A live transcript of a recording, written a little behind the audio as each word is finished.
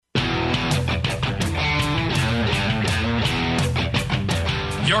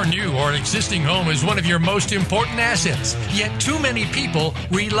Your new or existing home is one of your most important assets, yet too many people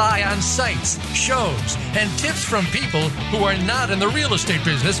rely on sites, shows, and tips from people who are not in the real estate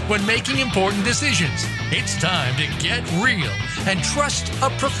business when making important decisions. It's time to get real and trust a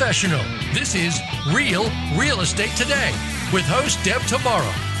professional. This is Real Estate Today with host Deb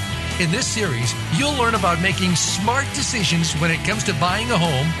Tomorrow. In this series, you'll learn about making smart decisions when it comes to buying a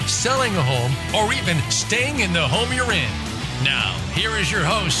home, selling a home, or even staying in the home you're in. Now, here is your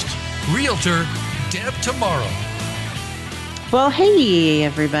host, Realtor Deb Tomorrow. Well, hey,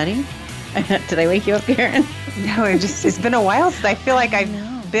 everybody. Did I wake you up, Karen? No, it's been a while since I feel like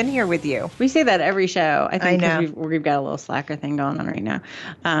I've been here with you. We say that every show. I think know. We've got a little slacker thing going on right now.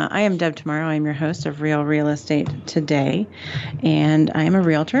 I am Deb Tomorrow. I'm your host of Real Estate Today, and I am a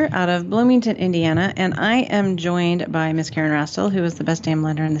realtor out of Bloomington, Indiana, and I am joined by Miss Karen Rastel, who is the best damn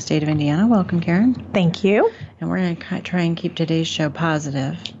lender in the state of Indiana. Welcome, Karen. Thank you. And we're going to try and keep today's show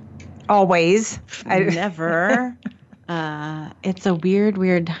positive. Always. Never. It's a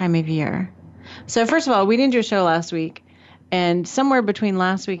weird time of year. So first of all, we didn't do a show last week. And somewhere between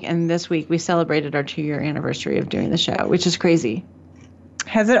last week and this week, we celebrated our 2-year anniversary of doing the show, which is crazy.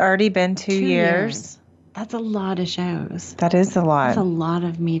 Has it already been 2 years? years? That's a lot of shows. That is a lot. That's a lot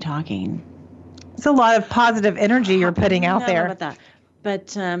of me talking. It's a lot of positive energy you're putting out there. About that.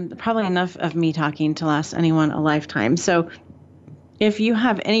 But probably enough of me talking to last anyone a lifetime. So if you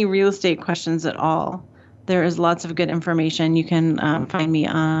have any real estate questions at all, there is lots of good information. You can find me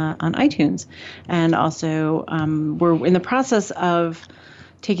on iTunes. And also, we're in the process of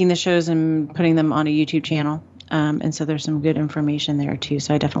taking the shows and putting them on a YouTube channel. And so there's some good information there, too.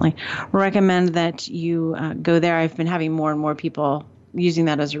 So I definitely recommend that you go there. I've been having more and more people using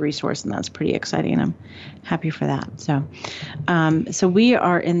that as a resource, and that's pretty exciting. I'm happy for that. So we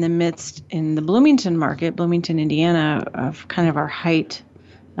are in the midst, in the Bloomington market, Bloomington, Indiana, of kind of our height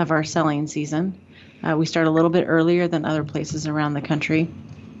of our selling season. We start a little bit earlier than other places around the country.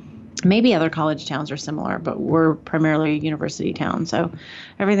 Maybe other college towns are similar, but we're primarily a university town. So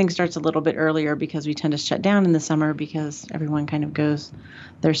everything starts a little bit earlier because we tend to shut down in the summer because everyone kind of goes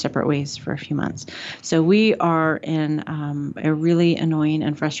their separate ways for a few months. So we are in a really annoying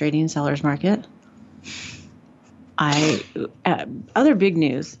and frustrating seller's market. Other big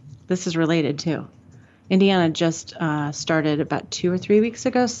news, this is related too. Indiana just started about 2 or 3 weeks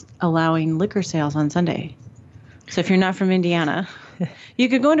ago allowing liquor sales on Sunday. So if you're not from Indiana, you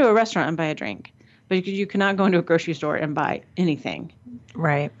could go into a restaurant and buy a drink, but you cannot go into a grocery store and buy anything.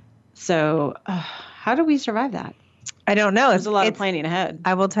 Right. So how do we survive that? I don't know. There's a lot of planning ahead.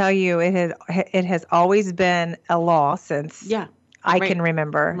 I will tell you, it has always been a law since I can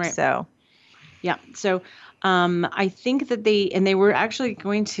remember. Right. So, yeah. So I think that they were actually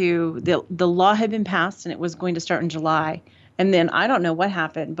going to, the law had been passed and it was going to start in July. And then I don't know what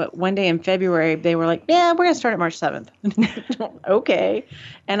happened, but one day in February, they were like, yeah, we're going to start at March 7th. Okay.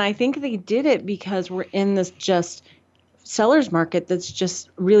 And I think they did it because we're in this just seller's market that's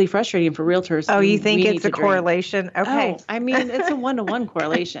just really frustrating for realtors. Oh, you think it's a correlation? Okay. Oh, I mean, it's a 1-to-1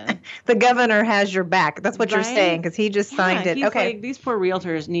 correlation. The governor has your back. That's what you're saying because he just signed it. He's okay. Like, these poor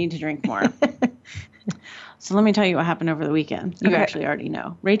realtors need to drink more. So let me tell you what happened over the weekend. You actually already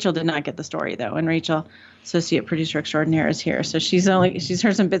know. Rachel did not get the story, though. And Rachel, associate producer extraordinaire, is here. So she's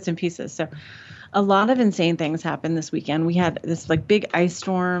heard some bits and pieces. So a lot of insane things happened this weekend. We had this big ice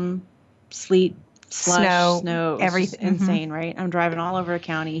storm, sleet, slush, snow, everything. Insane, right? I'm driving all over a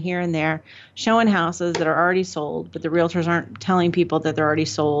county here and there, showing houses that are already sold, but the realtors aren't telling people that they're already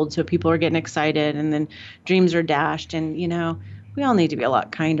sold. So people are getting excited and then dreams are dashed. And, we all need to be a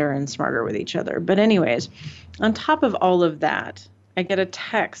lot kinder and smarter with each other. But anyways, on top of all of that, I get a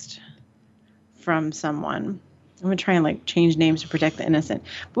text from someone. I'm going to try and change names to protect the innocent.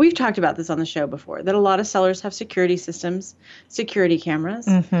 But we've talked about this on the show before, that a lot of sellers have security systems, security cameras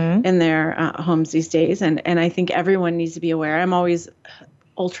in their homes these days. And I think everyone needs to be aware. I'm always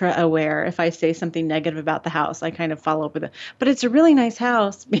ultra aware. If I say something negative about the house, I kind of follow up with it. But it's a really nice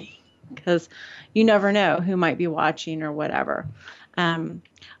house because you never know who might be watching or whatever. I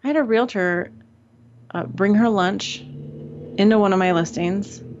had a realtor bring her lunch into one of my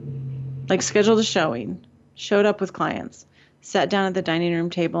listings, scheduled a showing, showed up with clients, sat down at the dining room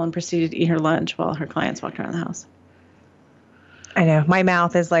table and proceeded to eat her lunch while her clients walked around the house. I know. My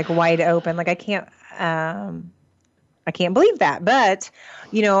mouth is wide open. I can't believe that. But,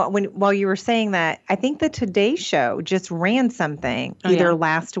 while you were saying that, I think the Today Show just ran something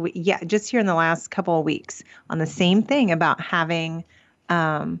last week. Yeah, just here in the last couple of weeks on the same thing about having,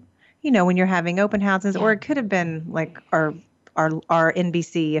 when you're having open houses, or it could have been our our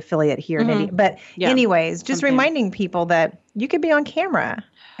NBC affiliate here. Mm-hmm. But anyways, just reminding people that you could be on camera.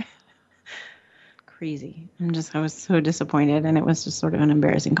 Crazy. I was so disappointed, and it was just sort of an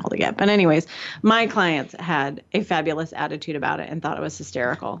embarrassing call to get. But anyways, my clients had a fabulous attitude about it and thought it was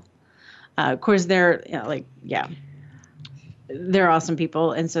hysterical. Of course, they're awesome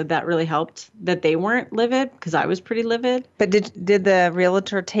people, and so that really helped that they weren't livid, because I was pretty livid. But did the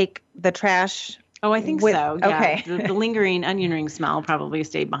realtor take the trash? Oh, I think so. Yeah. Okay. The lingering onion ring smell probably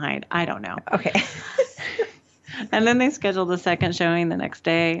stayed behind. I don't know. Okay. And then they scheduled a second showing the next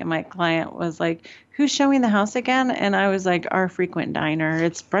day, and my client was like, "Who's showing the house again?" And I was like, "Our frequent diner.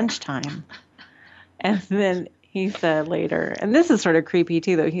 It's brunch time." And then he said later, and this is sort of creepy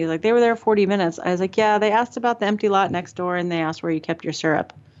too, though. He's like, "They were there 40 minutes." I was like, "Yeah, they asked about the empty lot next door, and they asked where you kept your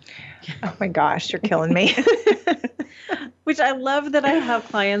syrup." Oh my gosh, you're killing me. Which I love that I have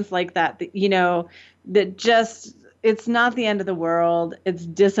clients like that, that just, it's not the end of the world. It's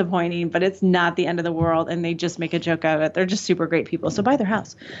disappointing, but it's not the end of the world. And they just make a joke out of it. They're just super great people. So buy their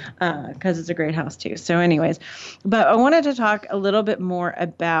house, because it's a great house too. So anyways, but I wanted to talk a little bit more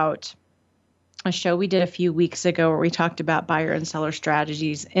about a show we did a few weeks ago where we talked about buyer and seller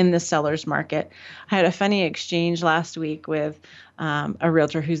strategies in the seller's market. I had a funny exchange last week with a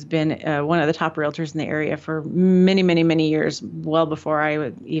realtor who's been one of the top realtors in the area for many, many, many years, well before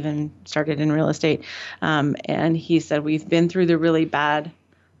I even started in real estate. And he said, we've been through the really bad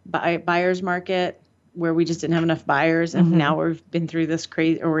buyer's market where we just didn't have enough buyers. And now we've been through this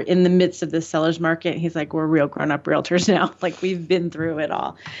crazy, or we're in the midst of this seller's market. He's like, we're real grown-up realtors now. Like, we've been through it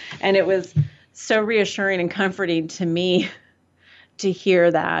all. And it was so reassuring and comforting to me to hear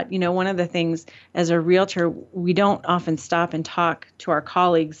that. One of the things as a realtor, we don't often stop and talk to our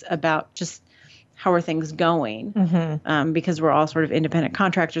colleagues about just how are things going, because we're all sort of independent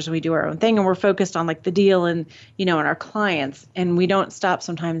contractors and we do our own thing, and we're focused on like the deal and, and our clients. And we don't stop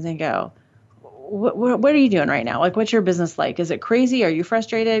sometimes and go, what are you doing right now? Like, what's your business like? Is it crazy? Are you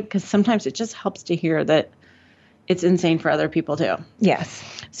frustrated? Because sometimes it just helps to hear that it's insane for other people too. Yes.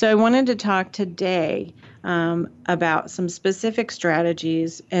 So I wanted to talk today about some specific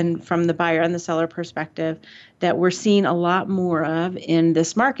strategies, and from the buyer and the seller perspective, that we're seeing a lot more of in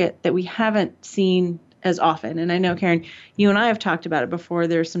this market that we haven't seen as often. And I know, Karen, you and I have talked about it before.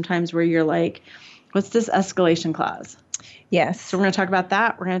 There's some times where you're like, what's this escalation clause? Yes. So we're going to talk about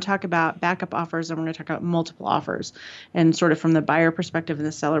that. We're going to talk about backup offers, and we're going to talk about multiple offers, and sort of from the buyer perspective and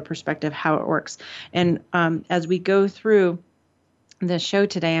the seller perspective, how it works. And as we go through the show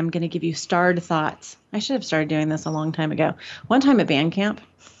today, I'm going to give you starred thoughts. I should have started doing this a long time ago. One time at band camp,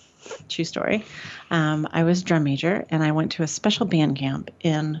 true story, I was drum major, and I went to a special band camp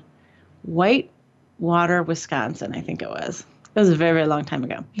in Whitewater, Wisconsin, I think it was. It was a very, very long time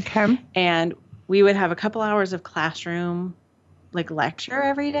ago. Okay. And we would have a couple hours of classroom, like lecture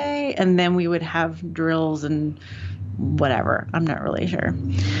every day, and then we would have drills and whatever. I'm not really sure.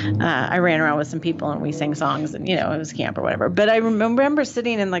 I ran around with some people and we sang songs, and it was camp or whatever. But I remember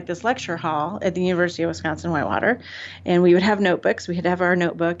sitting in like this lecture hall at the University of Wisconsin-Whitewater, and we would have notebooks. We'd have our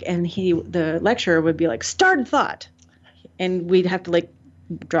notebook, and the lecturer would be like, "Starred thought," and we'd have to like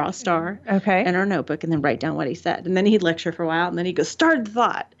draw a star in our notebook and then write down what he said. And then he'd lecture for a while, and then he'd go, "Starred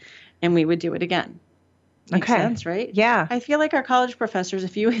thought," and we would do it again. Makes sense, right? Yeah. I feel like our college professors,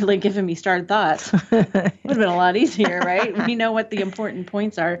 if you had like given me starred thoughts, would have been a lot easier, right? We know what the important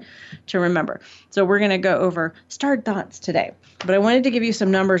points are to remember. So we're going to go over starred thoughts today. But I wanted to give you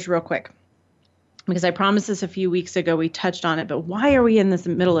some numbers real quick, because I promised this a few weeks ago. We touched on it. But why are we in this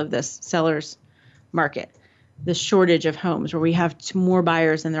middle of this seller's market, this shortage of homes, where we have more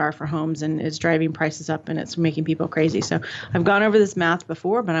buyers than there are for homes, and it's driving prices up and it's making people crazy? So I've gone over this math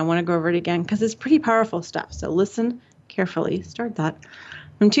before, but I want to go over it again because it's pretty powerful stuff. So listen carefully. Start that.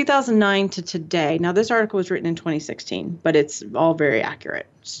 From 2009 to today. Now, this article was written in 2016, but it's all very accurate,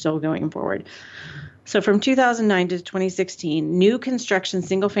 still going forward. So from 2009 to 2016, new construction,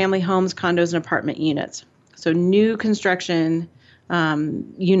 single-family homes, condos, and apartment units. So new construction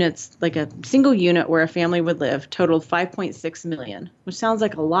units, like a single unit where a family would live, totaled 5.6 million, which sounds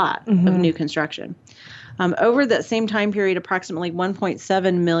like a lot of new construction. Over that same time period, approximately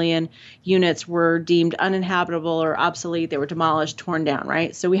 1.7 million units were deemed uninhabitable or obsolete. They were demolished, torn down,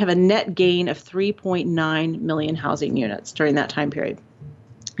 right? So we have a net gain of 3.9 million housing units during that time period.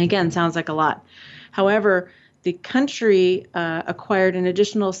 Again, sounds like a lot. However, the country acquired an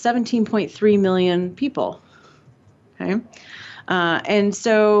additional 17.3 million people. Okay. And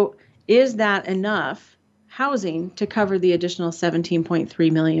so is that enough housing to cover the additional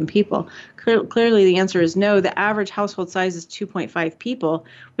 17.3 million people? Clearly, the answer is no. The average household size is 2.5 people,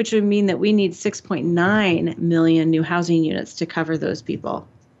 which would mean that we need 6.9 million new housing units to cover those people,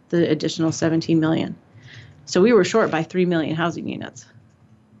 the additional 17 million. So we were short by 3 million housing units.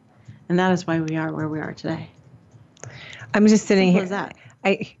 And that is why we are where we are today. I'm just sitting here. That?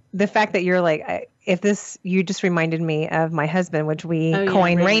 The fact that you're like, you just reminded me of my husband, which we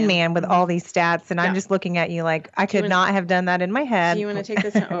coined Rain Man with all these stats. And I'm just looking at you like, I could not have done that in my head. Do you want to take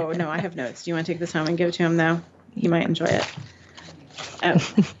this home? Oh, no, I have notes. Do you want to take this home and give it to him, though? He might enjoy it. Oh,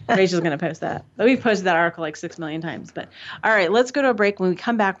 Rachel's going to post that. We've posted that article like 6 million times. But all right, let's go to a break. When we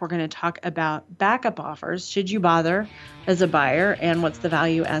come back, we're going to talk about backup offers. Should you bother as a buyer, and what's the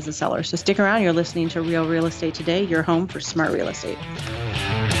value as a seller? So stick around. You're listening to Real Real Estate Today, your home for smart real estate.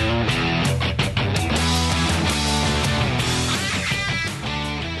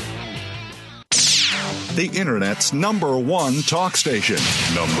 The Internet's #1 talk station.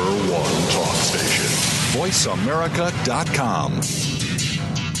 #1 talk station. VoiceAmerica.com.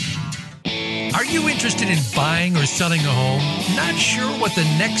 Are you interested in buying or selling a home? Not sure what the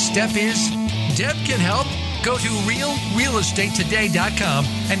next step is? Deb can help. Go to realrealestatetoday.com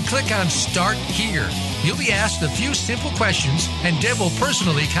and click on Start Here. You'll be asked a few simple questions, and Deb will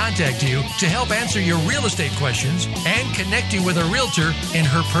personally contact you to help answer your real estate questions and connect you with a realtor in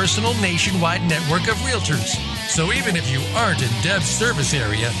her personal nationwide network of realtors. So even if you aren't in Deb's service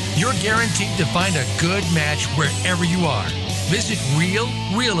area, you're guaranteed to find a good match wherever you are. Visit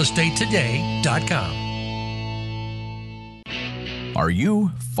realrealestatetoday.com. Are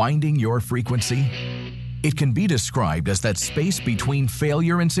you finding your frequency? It can be described as that space between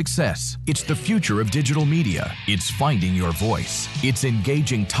failure and success. It's the future of digital media. It's finding your voice. It's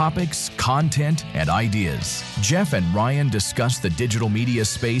engaging topics, content, and ideas. Jeff and Ryan discuss the digital media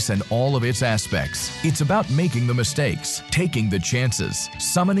space and all of its aspects. It's about making the mistakes, taking the chances,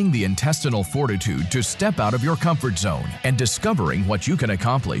 summoning the intestinal fortitude to step out of your comfort zone, and discovering what you can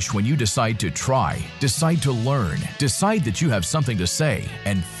accomplish when you decide to try, decide to learn, decide that you have something to say,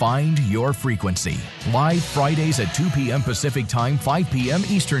 and find your frequency. Live Fridays at 2 p.m. Pacific Time, 5 p.m.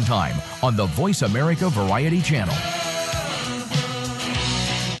 Eastern Time on the Voice America Variety Channel.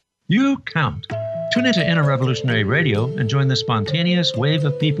 You count. Tune into Inner Revolutionary Radio and join the spontaneous wave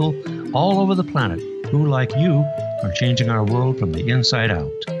of people all over the planet who, like you, are changing our world from the inside out.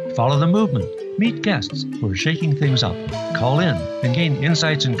 Follow the movement. Meet guests who are shaking things up. Call in and gain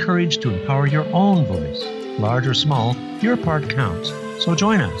insights and courage to empower your own voice. Large or small, your part counts. So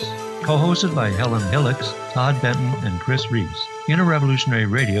join us. Co-hosted by Helen Hillocks, Todd Benton, and Chris Reeves. Inner Revolutionary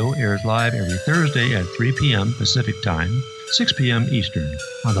Radio airs live every Thursday at 3 p.m. Pacific Time, 6 p.m. Eastern,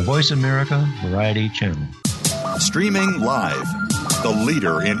 on the Voice America Variety Channel. Streaming live. The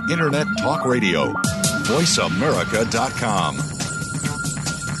leader in Internet talk radio. VoiceAmerica.com.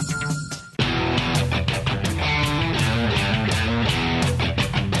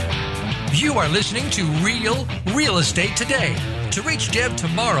 You are listening to Real Real Estate Today. To reach Deb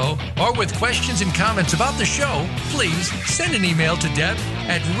tomorrow or with questions and comments about the show, please send an email to Deb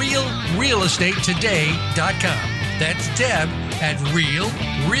at realrealestatetoday.com. That's Deb at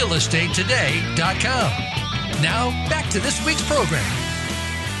realrealestatetoday.com. Now, back to this week's program.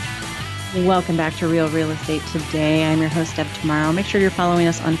 Welcome back to Real Real Estate Today. I'm your host, Deb Tomorrow. Make sure you're following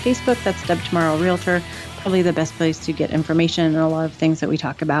us on Facebook. That's Deb Tomorrow Realtor. Probably the best place to get information and a lot of things that we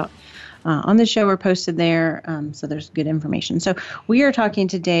talk about on the show are posted there, so there's good information. So we are talking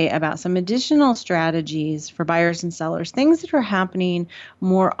today about some additional strategies for buyers and sellers, things that are happening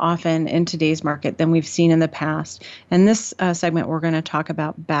more often in today's market than we've seen in the past. In this segment, we're going to talk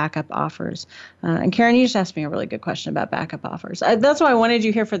about backup offers. And Karen, you just asked me a really good question about backup offers. That's why I wanted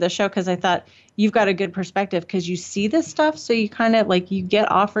you here for the show, because I thought you've got a good perspective because you see this stuff. So you kind of like, you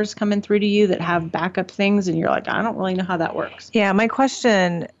get offers coming through to you that have backup things and you're like, I don't really know how that works. Yeah, my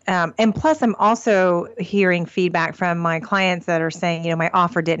question, and plus I'm also hearing feedback from my clients that are saying, my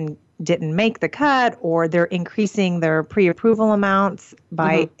offer didn't make the cut, or they're increasing their pre-approval amounts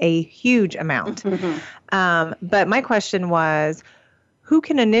by a huge amount. But my question was, who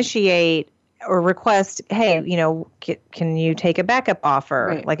can initiate or request, hey, can you take a backup offer?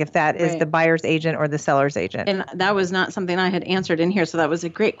 Right. Like if that is the buyer's agent or the seller's agent. And that was not something I had answered in here. So that was a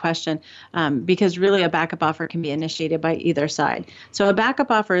great question, because really a backup offer can be initiated by either side. So a backup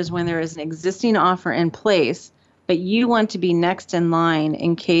offer is when there is an existing offer in place, but you want to be next in line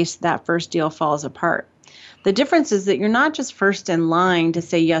in case that first deal falls apart. The difference is that you're not just first in line to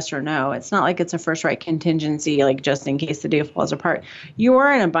say yes or no. It's not like it's a first right contingency, like just in case the deal falls apart. You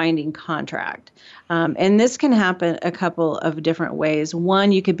are in a binding contract. And this can happen a couple of different ways.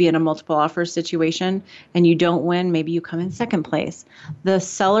 One, you could be in a multiple offer situation and you don't win. Maybe you come in second place. The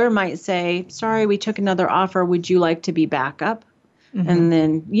seller might say, sorry, we took another offer. Would you like to be backup? Mm-hmm. And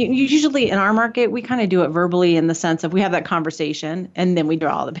then you usually in our market, we kind of do it verbally in the sense of we have that conversation and then we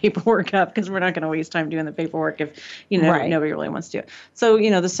draw all the paperwork up because we're not going to waste time doing the paperwork if, right. Nobody really wants to do it. So,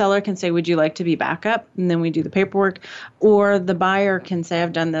 the seller can say, would you like to be backup? And then we do the paperwork. Or the buyer can say,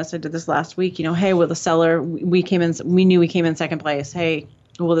 I've done this. I did this last week. Hey, well, the seller, we knew we came in second place. Hey,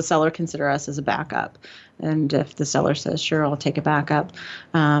 will the seller consider us as a backup? And if the seller says, sure, I'll take a backup,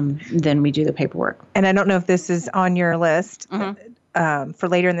 then we do the paperwork. And I don't know if this is on your list. Mm-hmm. For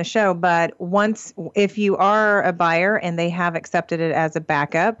later in the show, but if you are a buyer and they have accepted it as a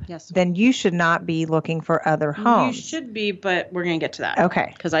backup, yes, then you should not be looking for other homes. You should be, but we're going to get to that.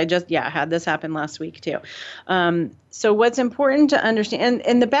 Okay. Because I just, had this happen last week too. So what's important to understand,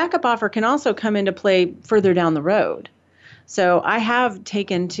 and the backup offer can also come into play further down the road. So I have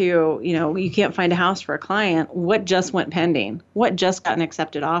taken to, you can't find a house for a client. What just went pending? What just got an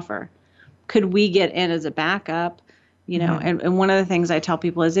accepted offer? Could we get in as a backup? Mm-hmm. And one of the things I tell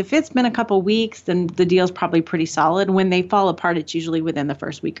people is if it's been a couple weeks, then the deal's probably pretty solid. When they fall apart, it's usually within the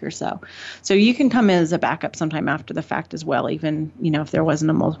first week or so. So you can come in as a backup sometime after the fact as well, even, if there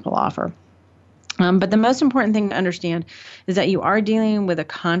wasn't a multiple offer. But the most important thing to understand is that you are dealing with a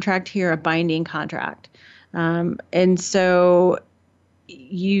contract here, a binding contract. And so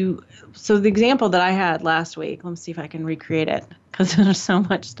the example that I had last week, let me see if I can recreate it because there's so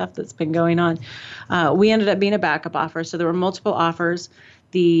much stuff that's been going on. We ended up being a backup offer. So there were multiple offers.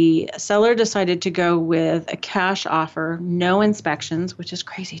 The seller decided to go with a cash offer, no inspections, which is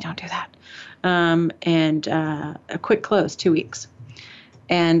crazy. Don't do that. And a quick close, 2 weeks.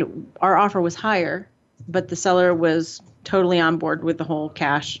 And our offer was higher, but the seller was totally on board with the whole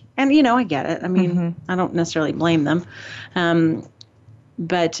cash. And, I get it. I mean, mm-hmm. I don't necessarily blame them.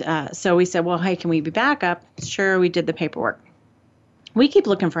 But so we said, well, hey, can we be backup? Sure, we did the paperwork. We keep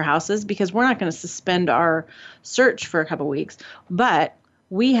looking for houses because we're not going to suspend our search for a couple weeks. But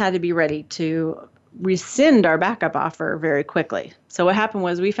we had to be ready to rescind our backup offer very quickly. So what happened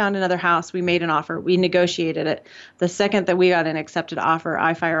was we found another house. We made an offer. We negotiated it. The second that we got an accepted offer,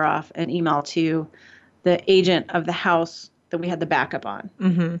 I fire off an email to the agent of the house that we had the backup on.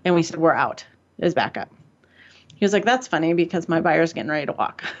 Mm-hmm. And we said, we're out. It was backup. He was like, that's funny because my buyer's getting ready to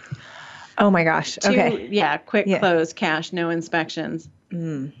walk. Oh my gosh. Okay. Quick close, cash, no inspections.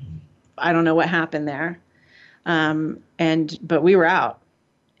 I don't know what happened there. But we were out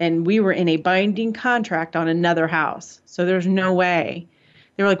and we were in a binding contract on another house. So there's no way.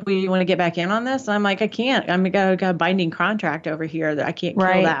 They were like, well, you want to get back in on this? And I'm like, I can't. I've got a binding contract over here that I can't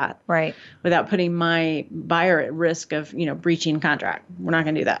kill that without putting my buyer at risk of, breaching contract. We're not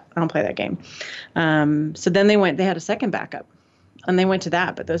going to do that. I don't play that game. So then they had a second backup and they went to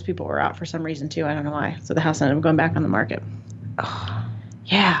that, but those people were out for some reason too. I don't know why. So the house ended up going back on the market. Oh,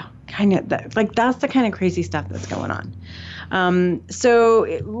 yeah. Kind of that's the kind of crazy stuff that's going on. So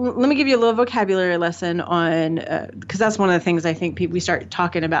let me give you a little vocabulary lesson on, because that's one of the things I think we start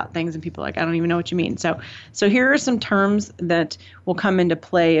talking about things and people are like, I don't even know what you mean. So here are some terms that will come into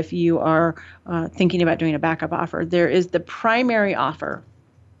play if you are thinking about doing a backup offer. There is the primary offer.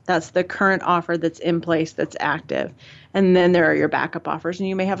 That's the current offer that's in place, that's active. And then there are your backup offers, and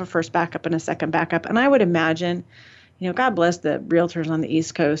you may have a first backup and a second backup. And I would imagine, God bless the realtors on the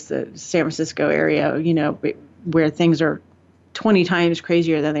East Coast, the San Francisco area, where things are 20 times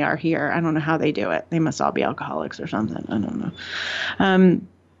crazier than they are here. I don't know how they do it. They must all be alcoholics or something. I don't know.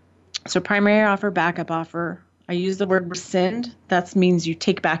 So primary offer, backup offer. I use the word rescind. That means you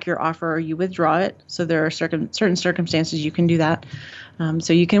take back your offer or you withdraw it. So there are certain circumstances you can do that.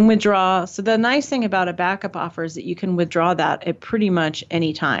 So you can withdraw. So the nice thing about a backup offer is that you can withdraw that at pretty much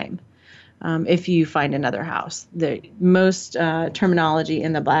any time. If you find another house. The most terminology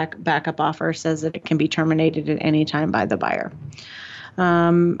in the backup offer says that it can be terminated at any time by the buyer.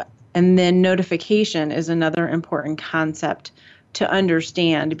 And then notification is another important concept to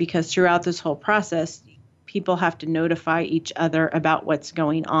understand because throughout this whole process, people have to notify each other about what's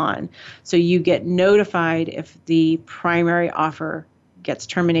going on. So you get notified if the primary offer gets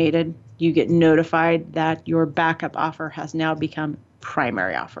terminated. You get notified that your backup offer has now become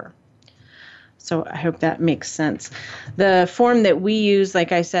primary offer. So I hope that makes sense. The form that we use,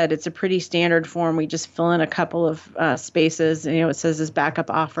 like I said, it's a pretty standard form. We just fill in a couple of spaces. It says this backup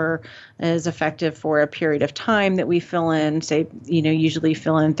offer is effective for a period of time that we fill in, say, usually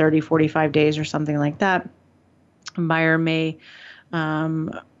fill in 30, 45 days or something like that. A buyer may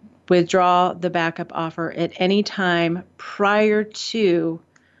withdraw the backup offer at any time prior to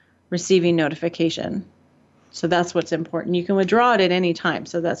receiving notification. So that's what's important. You can withdraw it at any time.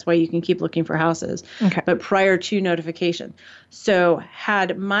 So that's why you can keep looking for houses, but prior to notification. So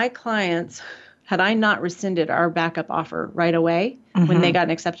had I not rescinded our backup offer right away when they got an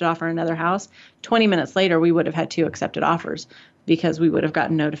accepted offer on another house, 20 minutes later, we would have had 2 accepted offers because we would have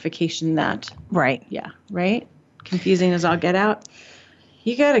gotten notification that. Right. Yeah. Right. Confusing as all get out.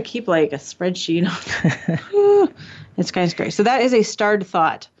 You got to keep like a spreadsheet on. It's kind of great. So that is a starred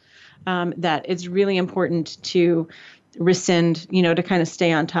thought, that it's really important to rescind, to kind of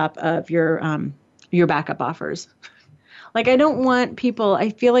stay on top of your backup offers. Like, I don't want people, I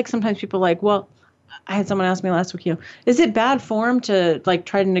feel like sometimes people well, I had someone ask me last week, is it bad form to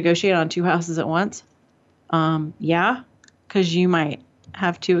try to negotiate on 2 houses at once? Yeah, because you might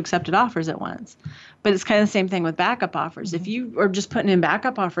have 2 accepted offers at once. But it's kind of the same thing with backup offers. If you are just putting in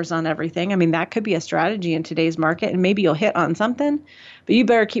backup offers on everything, I mean, that could be a strategy in today's market, and maybe you'll hit on something, but you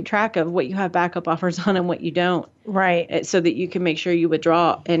better keep track of what you have backup offers on and what you don't. Right. So that you can make sure you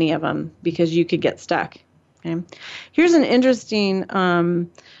withdraw any of them, because you could get stuck. Okay. Here's an interesting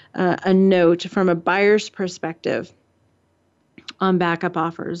a note from a buyer's perspective on backup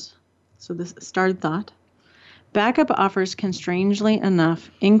offers. So this started thought. Backup offers can, strangely enough,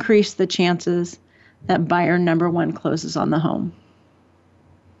 increase the chances that buyer number 1 closes on the home.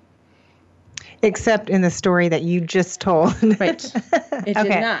 Except in the story that you just told. Right. It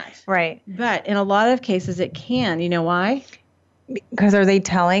did not. Right. But in a lot of cases, it can. You know why? Because are they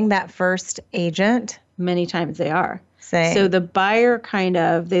telling that first agent? Many times they are. So the buyer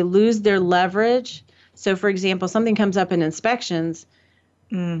they lose their leverage. So, for example, something comes up in inspections.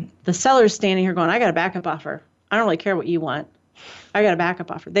 The seller's standing here going, I got a backup offer. I don't really care what you want. I got a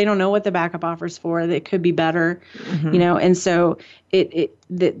backup offer. They don't know what the backup offer's for. It could be better, and so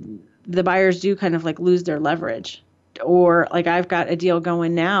the buyers do kind of lose their leverage. Or I've got a deal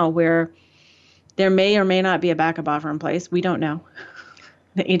going now where there may or may not be a backup offer in place. We don't know.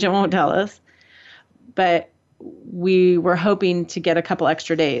 The agent won't tell us. But we were hoping to get a couple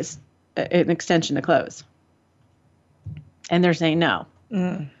extra days, an extension to close. And they're saying no.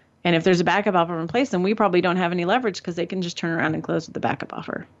 And if there's a backup offer in place, then we probably don't have any leverage because they can just turn around and close with the backup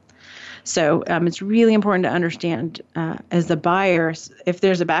offer. So it's really important to understand as the buyer, if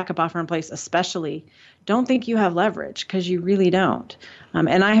there's a backup offer in place, especially, don't think you have leverage, because you really don't.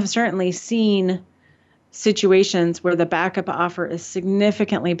 And I have certainly seen situations where the backup offer is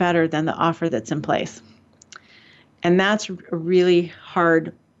significantly better than the offer that's in place. And that's a really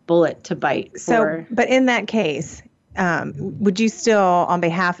hard bullet to bite. But in that case, would you still, on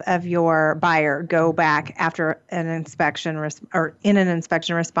behalf of your buyer, go back after an inspection or in an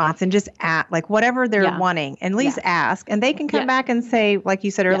inspection response and just ask, whatever they're wanting, and at least ask, and they can come back and say, like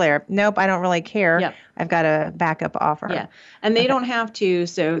you said earlier, nope, I don't really care. I've got a backup offer. Yeah, and they don't have to.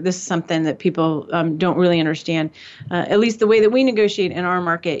 So this is something that people don't really understand. At least the way that we negotiate in our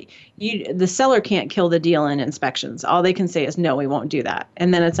market, the seller can't kill the deal in inspections. All they can say is, no, we won't do that.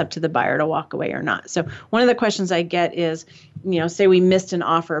 And then it's up to the buyer to walk away or not. So one of the questions I get is, say we missed an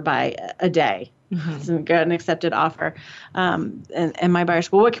offer by a day. So we got an accepted offer. And my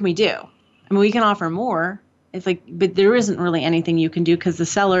buyer's, well, what can we do? I mean, we can offer more. It's but there isn't really anything you can do because the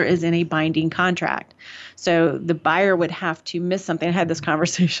seller is in a binding contract. So the buyer would have to miss something. I had this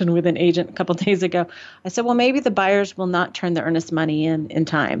conversation with an agent a couple of days ago. I said, well, maybe the buyers will not turn the earnest money in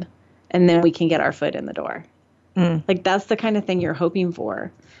time, and then we can get our foot in the door. That's the kind of thing you're hoping for.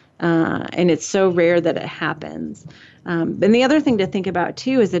 And it's so rare that it happens. And the other thing to think about,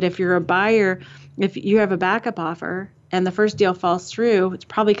 too, is that if you're a buyer, if you have a backup offer and the first deal falls through, it's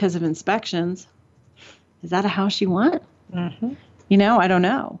probably because of inspections. Is that a house you want? I don't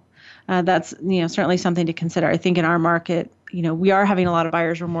know. That's, certainly something to consider. I think in our market, we are having a lot of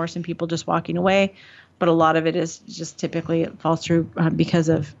buyer's remorse and people just walking away, but a lot of it is just typically it falls through because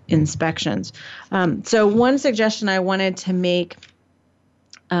of inspections. So one suggestion I wanted to make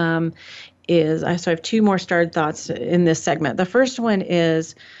is, so I have 2 more starred thoughts in this segment. The first one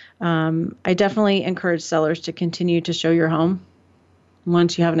is I definitely encourage sellers to continue to show your home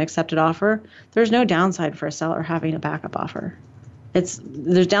once you have an accepted offer. There's no downside for a seller having a backup offer. There's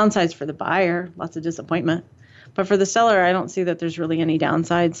downsides for the buyer, lots of disappointment. But for the seller, I don't see that there's really any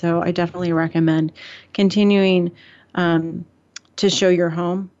downside. So I definitely recommend continuing to show your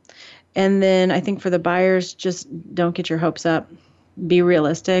home. And then I think for the buyers, just don't get your hopes up. Be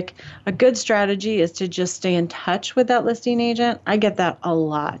realistic. A good strategy is to just stay in touch with that listing agent. I get that a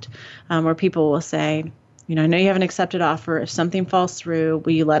lot, where people will say, I know you have an accepted offer. If something falls through,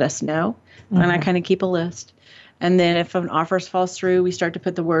 will you let us know? And I kind of keep a list. And then if an offer falls through, we start to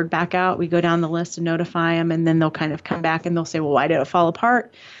put the word back out. We go down the list and notify them, and then they'll kind of come back and they'll say, well, why did it fall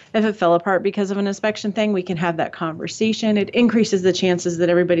apart? If it fell apart because of an inspection thing, we can have that conversation. It increases the chances that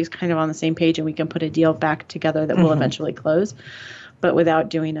everybody's kind of on the same page and we can put a deal back together that will eventually close, but without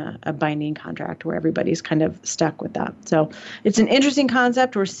doing a binding contract where everybody's kind of stuck with that. So it's an interesting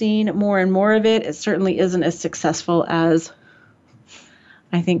concept. We're seeing more and more of it. It certainly isn't as successful as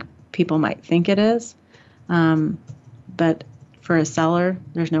I think people might think it is. But for a seller,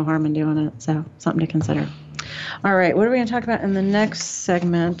 there's no harm in doing it. So something to consider. All right. What are we going to talk about in the next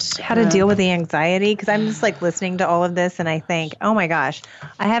segment? How to deal with the anxiety. Because I'm just like listening to all of this and I think, oh my gosh,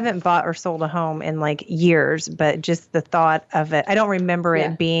 I haven't bought or sold a home in like years, but just the thought of it, I don't remember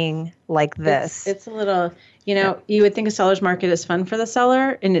it being like this. It's a little, you would think a seller's market is fun for the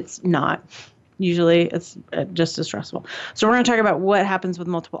seller, and it's not. Usually it's just as stressful. So we're going to talk about what happens with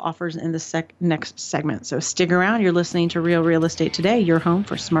multiple offers in the next segment. So stick around. You're listening to Real Real Estate Today, your home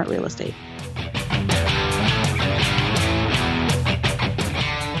for smart real estate.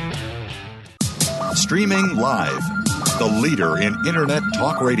 Streaming live, the leader in Internet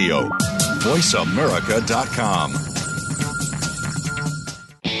talk radio, VoiceAmerica.com.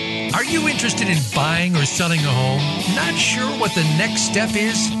 Are you interested in buying or selling a home? Not sure what the next step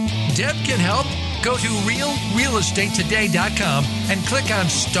is? Deb can help. Go to realrealestatetoday.com and click on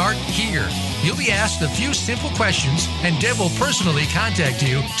Start Here. You'll be asked a few simple questions, and Deb will personally contact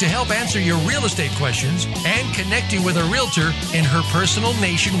you to help answer your real estate questions and connect you with a realtor in her personal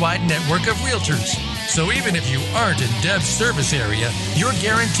nationwide network of realtors. So even if you aren't in Deb's service area, you're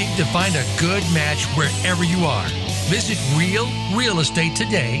guaranteed to find a good match wherever you are. Visit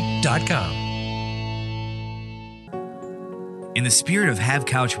realrealestatetoday.com. In the spirit of Have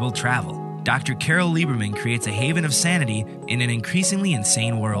Couch Will Travel, Dr. Carol Lieberman creates a haven of sanity in an increasingly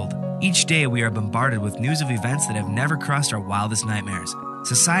insane world. Each day we are bombarded with news of events that have never crossed our wildest nightmares.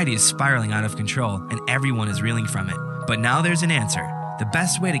 Society is spiraling out of control and everyone is reeling from it. But now there's an answer. The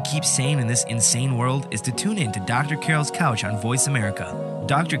best way to keep sane in this insane world is to tune in to Dr. Carol's Couch on Voice America.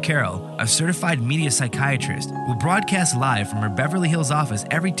 Dr. Carol, a certified media psychiatrist, will broadcast live from her Beverly Hills office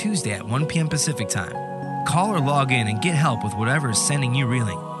every Tuesday at 1 p.m. Pacific Time. Call or log in and get help with whatever is sending you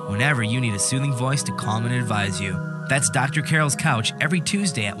reeling, whenever you need a soothing voice to calm and advise you. That's Dr. Carol's Couch every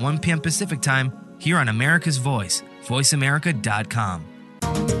Tuesday at 1 p.m. Pacific Time here on America's Voice, VoiceAmerica.com.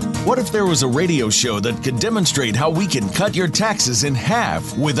 What if there was a radio show that could demonstrate how we can cut your taxes in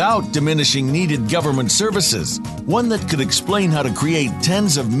half without diminishing needed government services? One that could explain how to create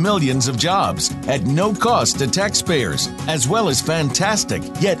tens of millions of jobs at no cost to taxpayers, as well as fantastic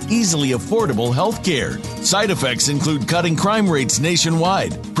yet easily affordable health care. Side effects include cutting crime rates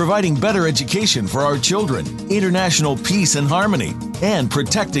nationwide, providing better education for our children, international peace and harmony, and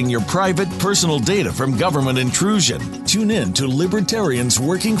protecting your private personal data from government intrusion. Tune in to Libertarians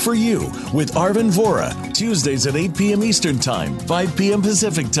Working for You with Arvin Vora, Tuesdays at 8 p.m. Eastern Time, 5 p.m.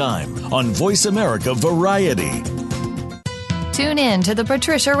 Pacific Time on Voice America Variety. Tune in to The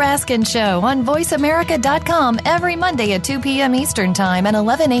Patricia Raskin Show on VoiceAmerica.com every Monday at 2 p.m. Eastern Time and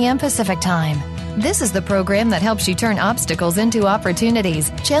 11 a.m. Pacific Time. This is the program that helps you turn obstacles into opportunities,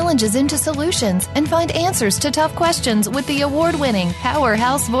 challenges into solutions, and find answers to tough questions with the award-winning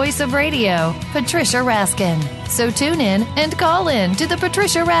powerhouse voice of radio, Patricia Raskin. So tune in and call in to The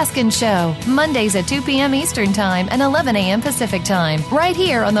Patricia Raskin Show, Mondays at 2 p.m. Eastern Time and 11 a.m. Pacific Time, right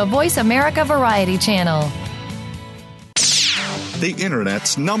here on the Voice America Variety Channel. The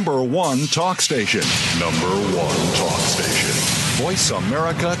Internet's #1 talk station. #1 talk station.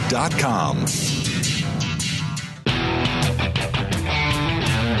 VoiceAmerica.com.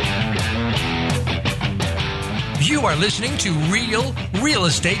 You are listening to Real Real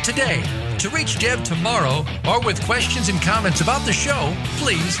Estate Today. To reach Deb tomorrow or with questions and comments about the show,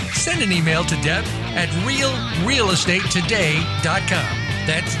 please send an email to Deb at realrealestatetoday.com.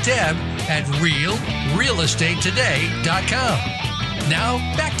 That's Deb at realrealestatetoday.com. Now,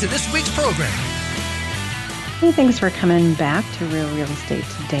 back to this week's program. Hey, thanks for coming back to Real Real Estate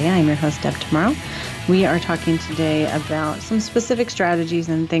Today. I'm your host, Deb Tomorrow. We are talking today about some specific strategies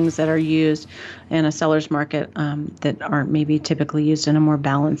and things that are used in a seller's market that aren't maybe typically used in a more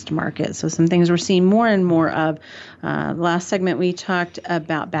balanced market. So some things we're seeing more and more of. Last segment, we talked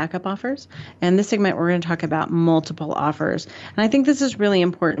about backup offers. And this segment, we're going to talk about multiple offers. And I think this is really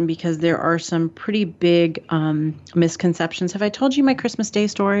important because there are some pretty big misconceptions. Have I told you my Christmas Day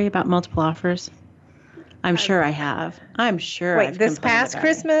story about multiple offers? I'm sure I have. I'm sure. Wait, I've this complained past about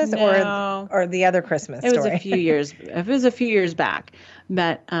Christmas it. No. or the other Christmas It was story? a few years. It was a few years back,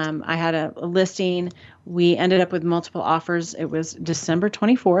 but I had a listing. We ended up with multiple offers. It was December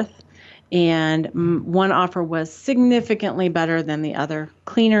 24th, and one offer was significantly better than the other,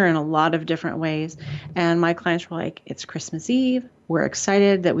 cleaner in a lot of different ways. And my clients were like, "It's Christmas Eve. We're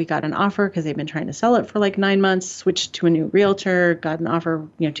excited that we got an offer because they've been trying to sell it for like 9 months. Switched to a new realtor, got an offer,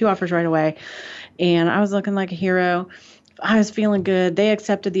 2 offers right away." And I was looking like a hero. I was feeling good. They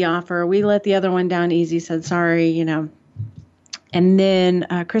accepted the offer. We let the other one down easy, said sorry, And then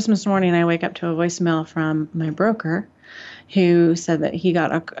Christmas morning, I wake up to a voicemail from my broker who said that he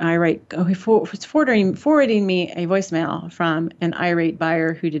got he was forwarding me a voicemail from an irate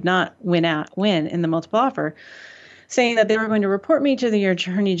buyer who did not win in the multiple offer, saying that they were going to report me to the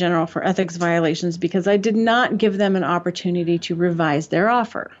Attorney General for ethics violations because I did not give them an opportunity to revise their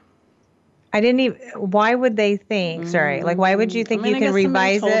offer. Why would they think, sorry, like why would you think you can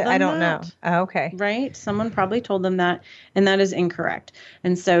revise it? I don't know. Oh, okay. Right? Someone probably told them that, and that is incorrect.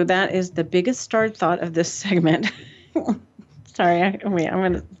 And so that is the biggest thought of this segment. Sorry, I'm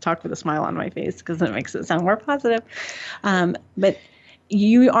going to talk with a smile on my face because it makes it sound more positive. But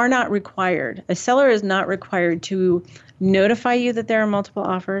you are not required. A seller is not required to notify you that there are multiple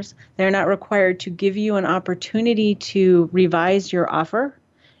offers. They're not required to give you an opportunity to revise your offer.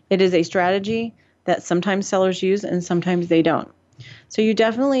 It is a strategy that sometimes sellers use and sometimes they don't. So you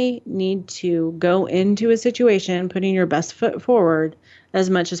definitely need to go into a situation putting your best foot forward as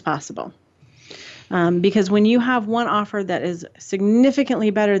much as possible. Because when you have one offer that is significantly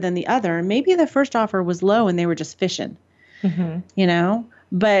better than the other, maybe the first offer was low and they were just fishing,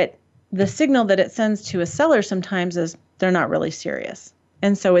 but the signal that it sends to a seller sometimes is they're not really serious.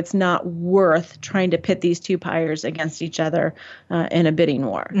 And so it's not worth trying to pit these two buyers against each other in a bidding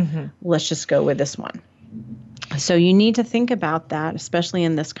war. Let's just go with this one. So you need to think about that, especially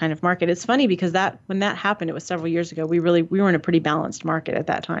in this kind of market. It's funny because when that happened, it was several years ago. We were in a pretty balanced market at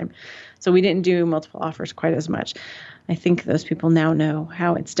that time. So we didn't do multiple offers quite as much. I think those people now know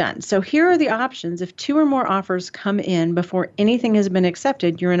how it's done. So here are the options. If 2 or more offers come in before anything has been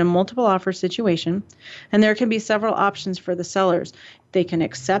accepted, you're in a multiple offer situation, and there can be several options for the sellers. They can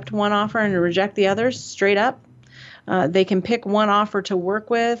accept one offer and reject the others straight up. They can pick one offer to work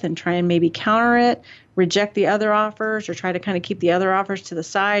with and try and maybe counter it, reject the other offers, or try to kind of keep the other offers to the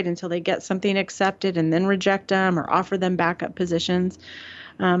side until they get something accepted and then reject them or offer them backup positions.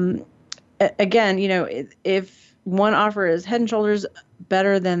 Again, if one offer is head and shoulders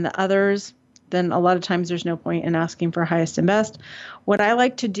better than the others, then a lot of times there's no point in asking for highest and best. What I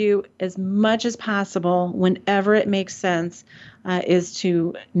like to do as much as possible, whenever it makes sense, is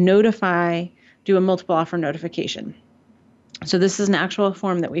to do a multiple offer notification. So this is an actual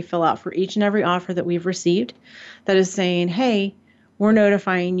form that we fill out for each and every offer that we've received that is saying, hey, we're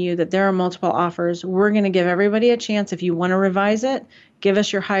notifying you that there are multiple offers. We're going to give everybody a chance. If you want to revise it, give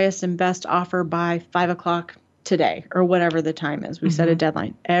us your highest and best offer by 5 o'clock today or whatever the time is. We set a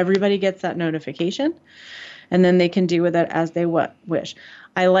deadline. Everybody gets that notification, and then they can do with it as they wish.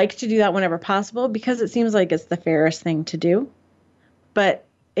 I like to do that whenever possible because it seems like it's the fairest thing to do. But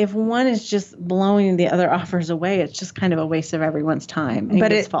if one is just blowing the other offers away, it's just kind of a waste of everyone's time.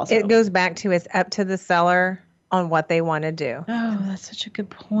 But it goes back to it's up to the seller on what they want to do. Oh, that's such a good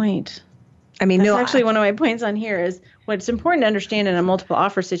point. I mean, that's actually one of my points on here is what's important to understand in a multiple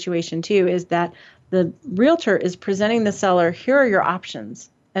offer situation too is that the realtor is presenting the seller, here are your options.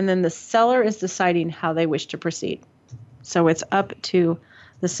 And then the seller is deciding how they wish to proceed. So it's up to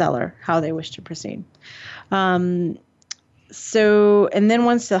the seller how they wish to proceed. And then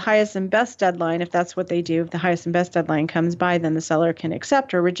once the highest and best deadline, if that's what they do, if the highest and best deadline comes by, then the seller can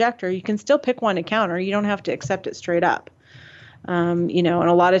accept or reject, or you can still pick one to counter. You don't have to accept it straight up. And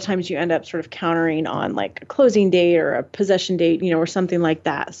a lot of times you end up sort of countering on like a closing date or a possession date, or something like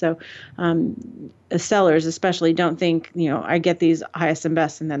that. So sellers especially don't think, I get these highest and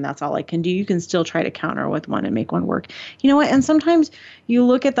best and then that's all I can do. You can still try to counter with one and make one work. You know what? And sometimes you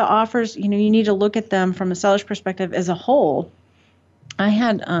look at the offers, you need to look at them from a seller's perspective as a whole. I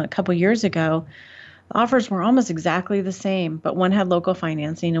had a couple years ago, the offers were almost exactly the same, but one had local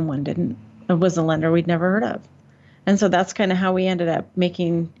financing and one didn't. It was a lender we'd never heard of. And so that's kind of how we ended up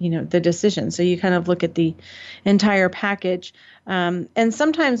making, the decision. So you kind of look at the entire package. And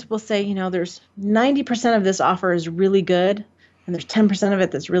sometimes we'll say, there's 90% of this offer is really good and there's 10% of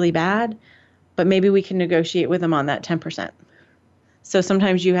it that's really bad, but maybe we can negotiate with them on that 10%. So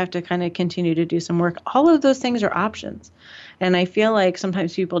sometimes you have to kind of continue to do some work. All of those things are options. And I feel like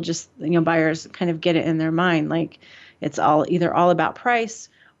sometimes people just, buyers kind of get it in their mind, like it's either all about price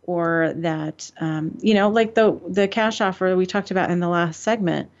or that, like the cash offer we talked about in the last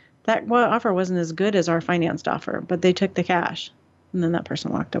segment, that offer wasn't as good as our financed offer, but they took the cash and then that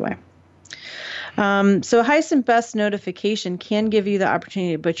person walked away. So highest and best notification can give you the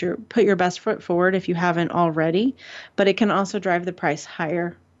opportunity to put your best foot forward if you haven't already, but it can also drive the price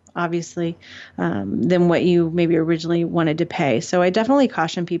higher, obviously, than what you maybe originally wanted to pay. So I definitely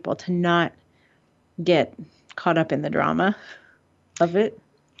caution people to not get caught up in the drama of it.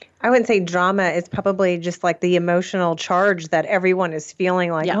 I wouldn't say drama. Is probably just like the emotional charge that everyone is feeling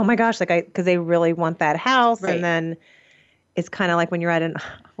like, oh my gosh, because they really want that house. Right. And then it's kind of like when you're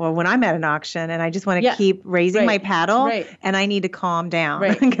when I'm at an auction and I just want to keep raising my paddle and I need to calm down.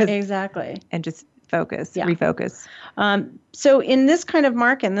 Right. Exactly. And just refocus. So in this kind of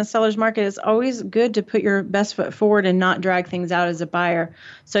market, in the seller's market, it's always good to put your best foot forward and not drag things out as a buyer.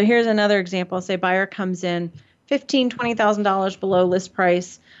 So here's another example. Say buyer comes in $15,000, $20,000 below list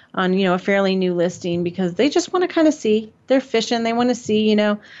price on, a fairly new listing because they just want to kind of see. They're fishing. They want to see,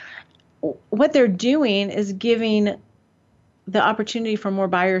 what they're doing is giving the opportunity for more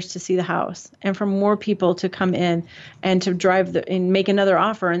buyers to see the house and for more people to come in and to drive and make another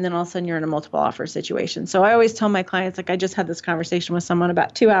offer. And then all of a sudden you're in a multiple offer situation. So I always tell my clients, I just had this conversation with someone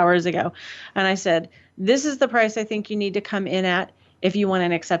about 2 hours ago. And I said, this is the price I think you need to come in at if you want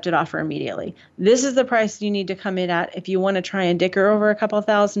an accepted offer immediately. This is the price you need to come in at if you want to try and dicker over a couple of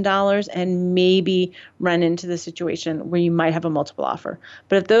 $1,000s and maybe run into the situation where you might have a multiple offer.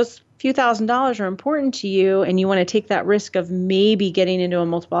 But if those few $1,000s are important to you and you want to take that risk of maybe getting into a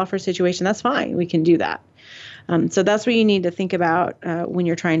multiple offer situation, that's fine. We can do that. So that's what you need to think about when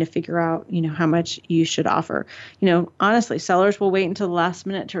you're trying to figure out, how much you should offer. Honestly, sellers will wait until the last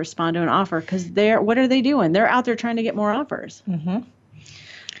minute to respond to an offer because what are they doing? They're out there trying to get more offers.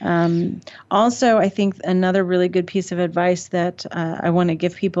 Mm-hmm. Also, I think another really good piece of advice that I want to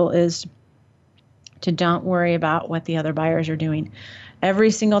give people is to don't worry about what the other buyers are doing.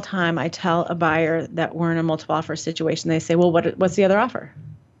 Every single time I tell a buyer that we're in a multiple offer situation, they say, well, what's the other offer?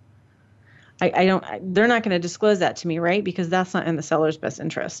 They're not going to disclose that to me, right? Because that's not in the seller's best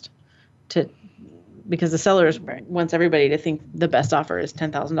interest because the seller wants everybody to think the best offer is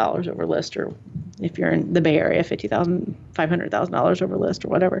 $10,000 over list, or if you're in the Bay Area, $50,000, $500,000 over list or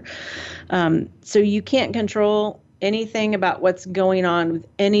whatever. So you can't control anything about what's going on with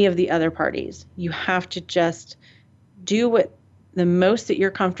any of the other parties. You have to just do the most that you're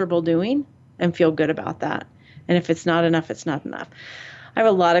comfortable doing and feel good about that. And if it's not enough, it's not enough. I have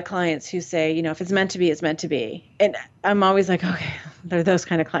a lot of clients who say, if it's meant to be, it's meant to be. And I'm always like, okay, they're those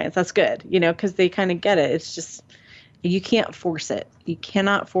kind of clients. That's good, because they kind of get it. It's just, you can't force it. You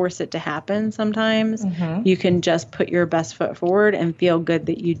cannot force it to happen sometimes. Mm-hmm. You can just put your best foot forward and feel good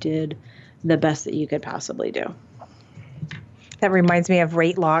that you did the best that you could possibly do. That reminds me of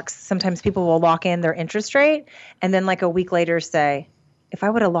rate locks. Sometimes people will lock in their interest rate and then like a week later say, if I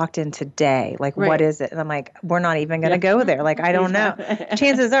would have locked in today, what is it? And I'm like, we're not even going to go there. I don't know.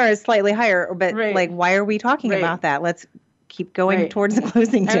 Chances are it's slightly higher, but why are we talking about that? Let's keep going towards the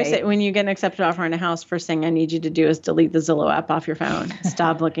closing date. I would say when you get an accepted offer on a house, first thing I need you to do is delete the Zillow app off your phone.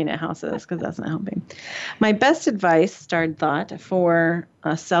 Stop looking at houses because that's not helping. My best advice, starred thought, for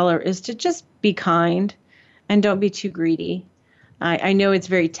a seller is to just be kind and don't be too greedy. I know it's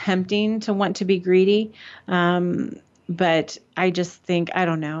very tempting to want to be greedy, but I just think, I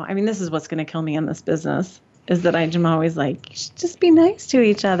don't know. I mean, this is what's going to kill me in this business, is that I'm always like, just be nice to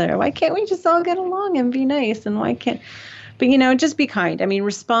each other. Why can't we just all get along and be nice? And why can't, but just be kind. I mean,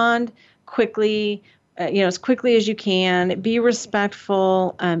 respond quickly, as quickly as you can. Be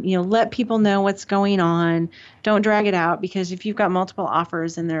respectful. Let people know what's going on. Don't drag it out, because if you've got multiple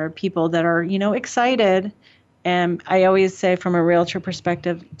offers and there are people that are, excited, and I always say from a realtor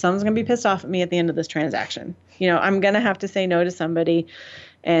perspective, someone's going to be pissed off at me at the end of this transaction. I'm going to have to say no to somebody,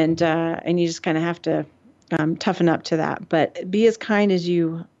 and you just kind of have to toughen up to that. But be as kind as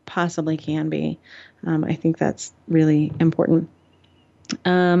you possibly can be. I think that's really important.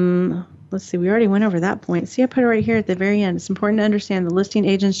 Let's see, we already went over that point. See, I put it right here at the very end. It's important to understand the listing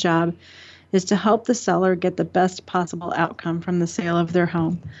agent's job is to help the seller get the best possible outcome from the sale of their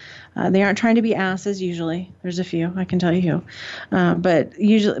home. They aren't trying to be asses usually. There's a few, I can tell you who. But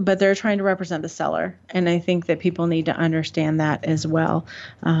they're trying to represent the seller. And I think that people need to understand that as well.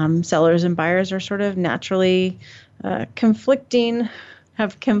 Sellers and buyers are sort of naturally conflicting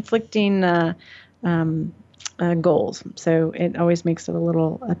goals. So it always makes it a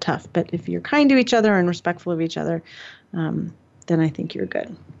little tough. But if you're kind to each other and respectful of each other, then I think you're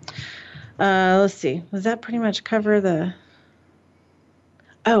good. Let's see. Does that pretty much cover the...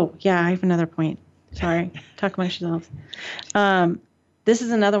 Oh, yeah, I have another point. Sorry. Talk amongst yourselves. This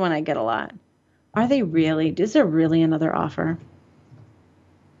is another one I get a lot. Is there really another offer?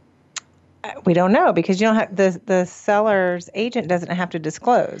 We don't know because you don't have the seller's agent doesn't have to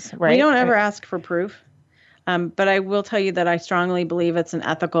disclose, right? We don't ever ask for proof. But I will tell you that I strongly believe it's an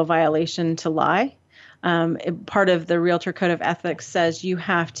ethical violation to lie. Part of the Realtor Code of Ethics says you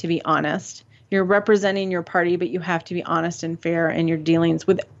have to be honest. You're representing your party, but you have to be honest and fair in your dealings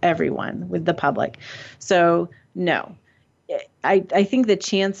with everyone, with the public. So no, I think the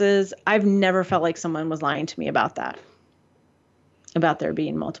chances, I've never felt like someone was lying to me about that, about there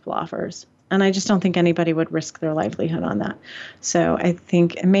being multiple offers. And I just don't think anybody would risk their livelihood on that. So I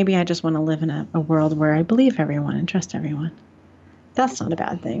think maybe I just want to live in a world where I believe everyone and trust everyone. That's not a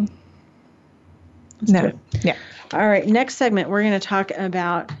bad thing. No. Yeah. All right. Next segment, we're going to talk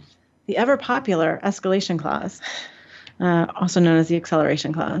about the ever popular escalation clause, also known as the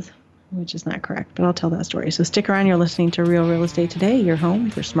acceleration clause, which is not correct, but I'll tell that story. So stick around. You're listening to Real Real Estate Today, your home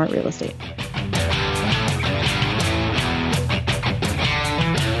for smart real estate.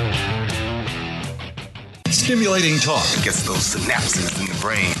 Stimulating talk. It gets those synapses in the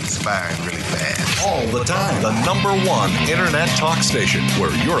brain firing really fast. All the time. The #1 internet talk station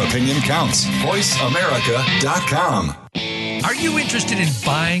where your opinion counts. VoiceAmerica.com. Are you interested in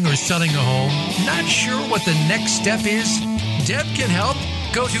buying or selling a home? Not sure what the next step is? Deb can help.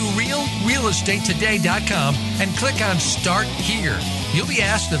 Go to realrealestatetoday.com and click on Start Here. You'll be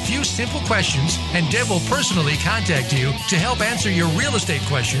asked a few simple questions, and Deb will personally contact you to help answer your real estate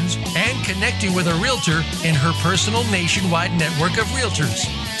questions and connect you with a realtor in her personal nationwide network of realtors.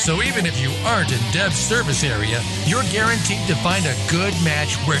 So even if you aren't in Deb's service area, you're guaranteed to find a good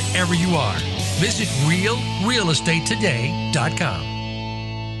match wherever you are. Visit realrealestatetoday.com.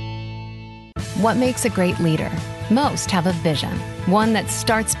 What makes a great leader? Most have a vision, one that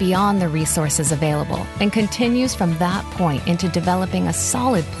starts beyond the resources available and continues from that point into developing a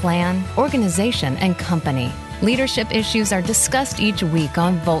solid plan, organization, and company. Leadership issues are discussed each week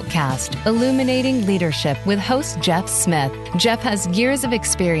on Voltcast, Illuminating Leadership with host Jeff Smith. Jeff has years of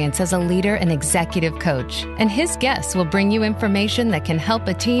experience as a leader and executive coach, and his guests will bring you information that can help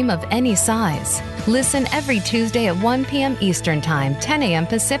a team of any size. Listen every Tuesday at 1 p.m. Eastern Time, 10 a.m.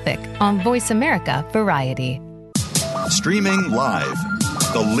 Pacific on Voice America Variety. Streaming live.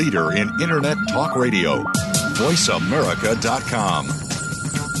 The leader in internet talk radio. VoiceAmerica.com.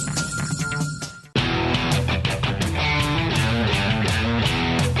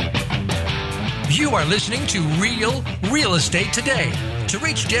 You are listening to Real Real Estate Today. To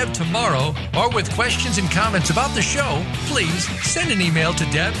reach Deb tomorrow or with questions and comments about the show, please send an email to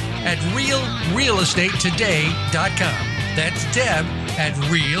Deb at realrealestatetoday.com. That's Deb at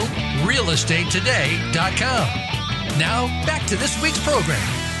realrealestatetoday.com. Now, back to this week's program.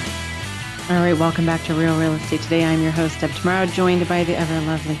 All right, welcome back to Real Real Estate Today. I'm your host, Deb Tomorrow, joined by the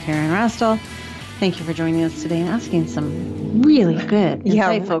ever-lovely Karen Rastel. Thank you for joining us today and asking some really good,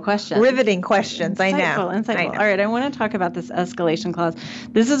 insightful questions. Riveting questions, I know. Insightful. All right, I want to talk about this escalation clause.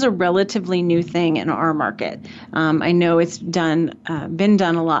 This is a relatively new thing in our market. I know it's been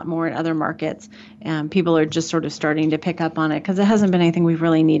done a lot more in other markets. People are just sort of starting to pick up on it because it hasn't been anything we've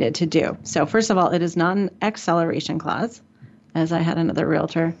really needed to do. So first of all, it is not an acceleration clause, as I had another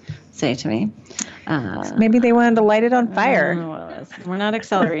realtor say to me. Maybe they wanted to light it on fire. We're not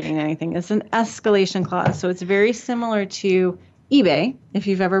accelerating anything. It's an escalation clause. So it's very similar to eBay. If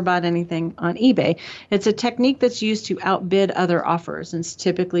you've ever bought anything on eBay, it's a technique that's used to outbid other offers, and it's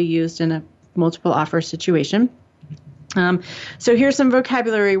typically used in a multiple offer situation. So here's some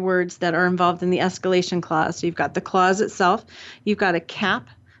vocabulary words that are involved in the escalation clause. So you've got the clause itself. You've got a cap.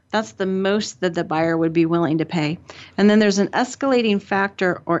 That's the most that the buyer would be willing to pay. And then there's an escalating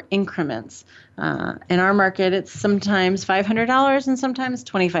factor or increments. In our market, it's sometimes $500 and sometimes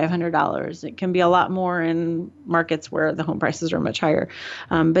 $2,500. It can be a lot more in markets where the home prices are much higher.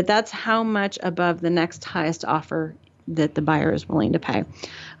 But that's how much above the next highest offer that the buyer is willing to pay.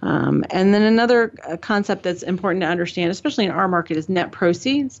 And then another concept that's important to understand, especially in our market, is net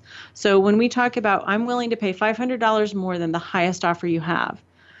proceeds. So when we talk about I'm willing to pay $500 more than the highest offer you have,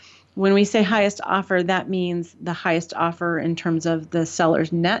 when we say highest offer, that means the highest offer in terms of the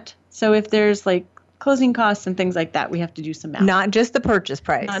seller's net. So if there's like closing costs and things like that, we have to do some math. Not just the purchase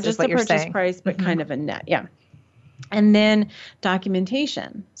price. Not just the purchase price, but kind of a net. Yeah. And then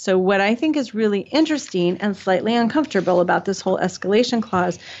documentation. So what I think is really interesting and slightly uncomfortable about this whole escalation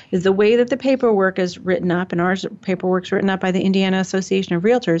clause is the way that the paperwork is written up, and our paperwork's written up by the Indiana Association of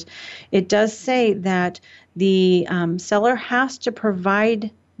Realtors. It does say that the seller has to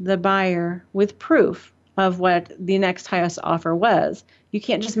provide the buyer with proof of what the next highest offer was. You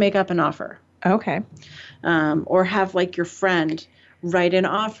can't just make up an offer. Okay. Or have like your friend write an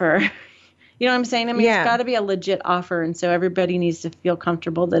offer. You know what I'm saying? I mean, It's got to be a legit offer. And so everybody needs to feel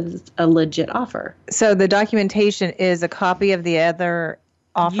comfortable that it's a legit offer. So the documentation is a copy of the other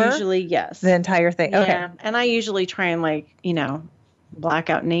offer? Usually, yes. The entire thing. Okay. Yeah. And I usually try and black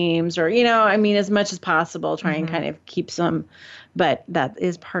out names or, as much as possible, try and kind of keep some, but that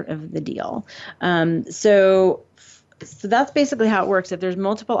is part of the deal. So that's basically how it works. If there's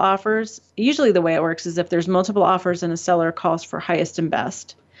multiple offers, usually the way it works is if there's multiple offers and a seller calls for highest and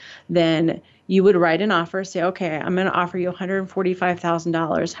best, then you would write an offer, say, okay, I'm going to offer you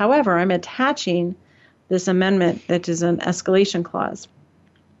 $145,000. However, I'm attaching this amendment that is an escalation clause.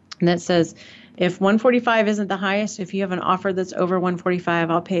 And that says, if 145 isn't the highest, if you have an offer that's over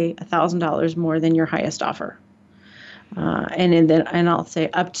 145, I'll pay $1,000 more than your highest offer. And I'll say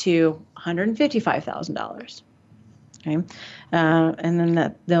up to $155,000. Okay, and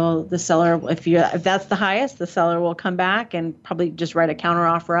then the seller, if that's the highest, the seller will come back and probably just write a counter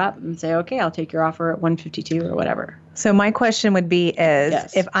offer up and say, okay, I'll take your offer at 152 or whatever. So my question would be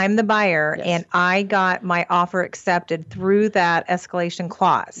if I'm the buyer and I got my offer accepted through that escalation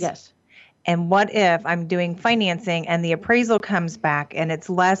clause. Yes. And what if I'm doing financing and the appraisal comes back and it's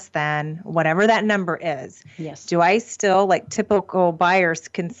less than whatever that number is? Yes. Do I still, like typical buyers,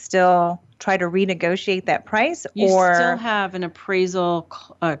 can still try to renegotiate that price? You still have an appraisal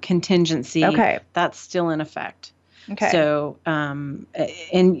contingency. Okay. That's still in effect. Okay. So, and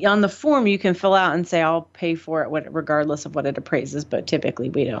on the form, you can fill out and say, I'll pay for it regardless of what it appraises, but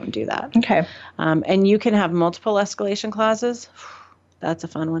typically we don't do that. Okay. And you can have multiple escalation clauses. That's a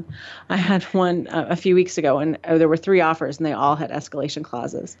fun one. I had one a few weeks ago, and there were 3 offers, and they all had escalation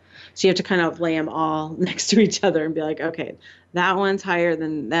clauses. So you have to kind of lay them all next to each other and be like, okay, that one's higher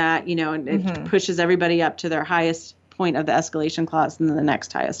than that, and it pushes everybody up to their highest point of the escalation clause and then the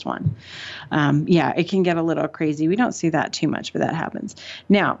next highest one. It can get a little crazy. We don't see that too much, but that happens.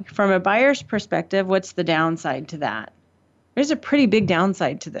 Now, from a buyer's perspective, what's the downside to that? There's a pretty big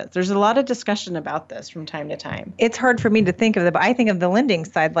downside to this. There's a lot of discussion about this from time to time. It's hard for me to think of it, but I think of the lending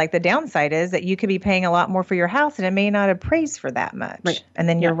side. Like the downside is that you could be paying a lot more for your house and it may not appraise for that much. Right. And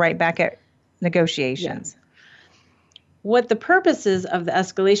then you're right back at negotiations. Yeah. What the purpose is of the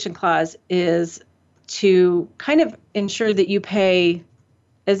escalation clause is to kind of ensure that you pay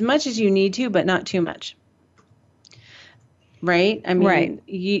as much as you need to, but not too much. Right? I mean,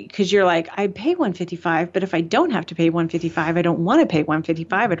 because you're like, I pay $155, but if I don't have to pay $155, I don't want to pay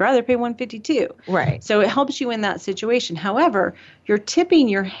 $155. I'd rather pay $152. Right. So it helps you in that situation. However, you're tipping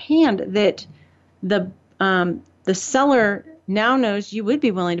your hand that the seller now knows you would be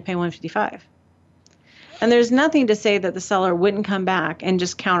willing to pay $155. And there's nothing to say that the seller wouldn't come back and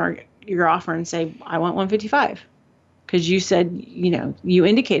just counter your offer and say, I want $155. Because you said, you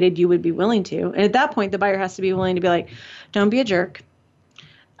indicated you would be willing to. And at that point, the buyer has to be willing to be like, don't be a jerk.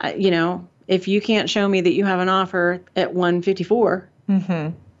 If you can't show me that you have an offer at $154,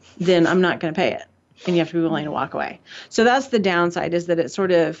 then I'm not going to pay it. And you have to be willing to walk away. So that's the downside, is that it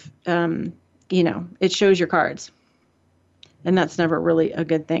sort of, it shows your cards. And that's never really a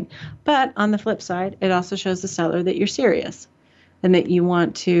good thing. But on the flip side, it also shows the seller that you're serious and that you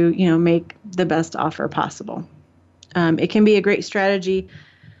want to, make the best offer possible. It can be a great strategy.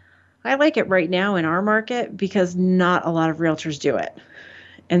 I like it right now in our market because not a lot of realtors do it.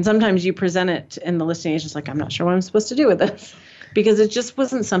 And sometimes you present it in the listing agent's like, I'm not sure what I'm supposed to do with this, because it just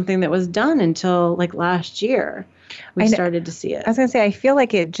wasn't something that was done until like last year. We started to see it. I was going to say, I feel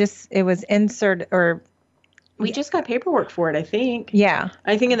like it was inserted, or we just got paperwork for it, I think. Yeah.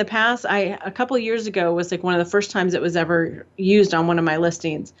 I think in the past, a couple of years ago was like one of the first times it was ever used on one of my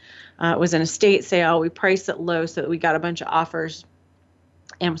listings. It was an estate sale. We priced it low so that we got a bunch of offers.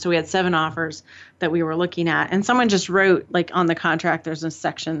 And so we had 7 offers that we were looking at. And someone just wrote, like on the contract, there's a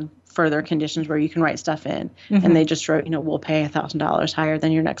section, further conditions, where you can write stuff in. And they just wrote, we'll pay $1,000 higher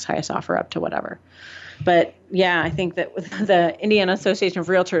than your next highest offer up to whatever. But yeah, I think that the Indiana Association of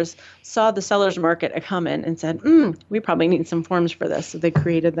Realtors saw the seller's market come in and said, we probably need some forms for this. So they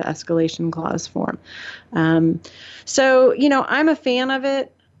created the escalation clause form. So, I'm a fan of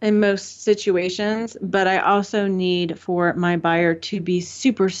it in most situations, but I also need for my buyer to be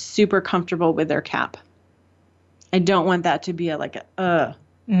super, super comfortable with their cap. I don't want that to be I'm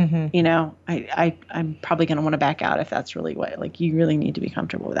probably going to want to back out if that's really what, you really need to be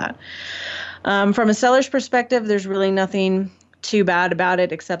comfortable with that. From a seller's perspective, there's really nothing too bad about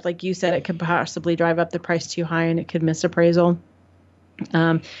it, except like you said, it could possibly drive up the price too high and it could miss appraisal.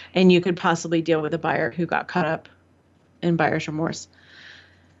 And you could possibly deal with a buyer who got caught up in buyer's remorse,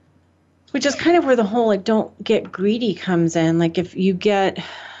 which is kind of where the whole don't get greedy comes in. Like if you get,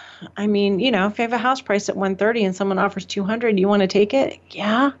 I mean, if you have a house price at $130 and someone offers $200, you want to take it?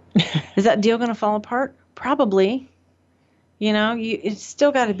 Yeah. Is that deal going to fall apart? Probably. It's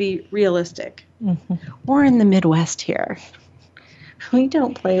still got to be realistic. Mm-hmm. We're in the Midwest here. We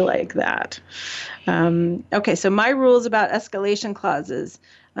don't play like that. Okay, so my rules about escalation clauses.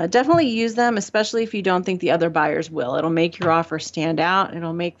 Definitely use them, especially if you don't think the other buyers will. It'll make your offer stand out.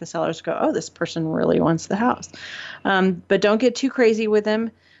 It'll make the sellers go, oh, this person really wants the house. But don't get too crazy with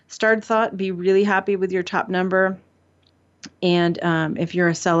them. Start thought, be really happy with your top number. And if you're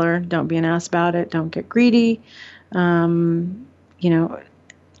a seller, don't be an ass about it. Don't get greedy. I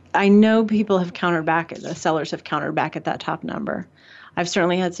know people have countered back, the sellers have countered back at that top number. I've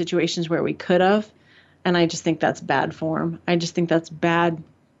certainly had situations where we could have, and I just think that's bad form. I just think that's bad,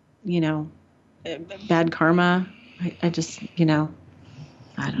 bad karma. I just, I don't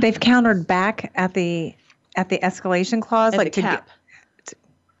They've countered back at the escalation clause, at like the cap.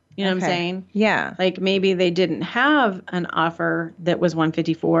 You know what I'm saying? Yeah. Like maybe they didn't have an offer that was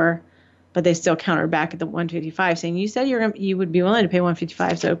 154, but they still countered back at the 155, saying you said you would be willing to pay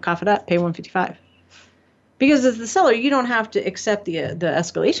 155, so cough it up, pay 155. Because as the seller, you don't have to accept the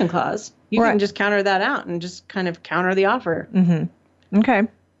escalation clause. You can just counter that out and just kind of counter the offer. Mm-hmm. Okay.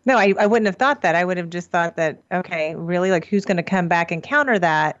 No, I wouldn't have thought that. I would have just thought that, okay, really, like who's going to come back and counter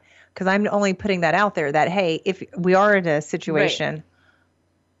that? Because I'm only putting that out there that, hey, if we are in a situation,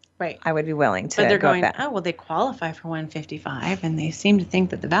 right, I would be willing to. But they're go going, back. oh, well, they qualify for 155, and they seem to think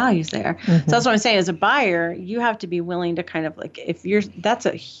that the value's there. Mm-hmm. So that's what I'm saying. As a buyer, you have to be willing to kind of like, that's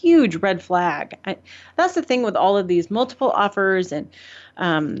a huge red flag. That's the thing with all of these multiple offers and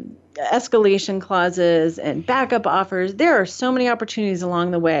escalation clauses and backup offers. There are so many opportunities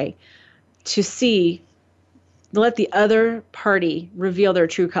along the way to let the other party reveal their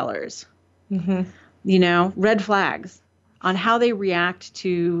true colors. Mm-hmm. Red flags on how they react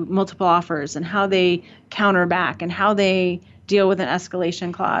to multiple offers and how they counter back and how they deal with an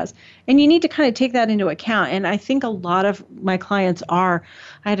escalation clause. And you need to kind of take that into account. And I think a lot of my clients I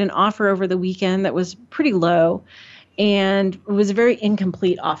had an offer over the weekend that was pretty low, and it was a very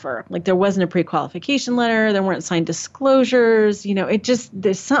incomplete offer. Like there wasn't a pre-qualification letter, there weren't signed disclosures,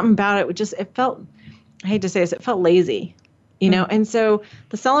 there's something about it. It felt, I hate to say this, it felt lazy, And so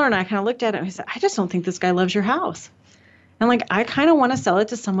the seller and I kind of looked at it and we said, I just don't think this guy loves your house. And I kind of want to sell it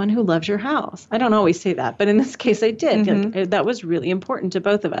to someone who loves your house. I don't always say that, but in this case I did. Mm-hmm. That was really important to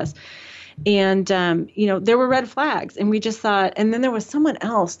both of us. And, there were red flags, and we just thought, and then there was someone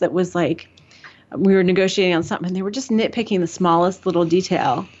else that was like, we were negotiating on something and they were just nitpicking the smallest little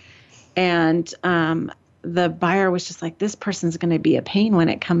detail. And the buyer was just like, this person's going to be a pain when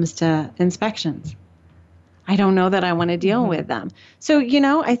it comes to inspections. I don't know that I want to deal with them. So,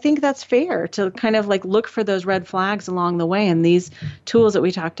 I think that's fair to kind of look for those red flags along the way. And these tools that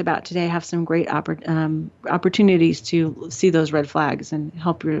we talked about today have some great opportunities to see those red flags and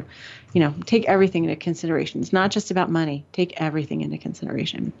help you, take everything into consideration. It's not just about money. Take everything into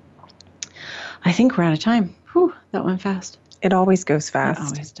consideration. I think we're out of time. Whew, that went fast. It always goes fast. It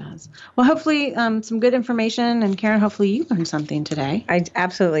always does. Well, hopefully some good information. And Karen, hopefully you learned something today. I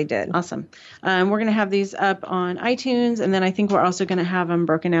absolutely did. Awesome. We're going to have these up on iTunes. And then I think we're also going to have them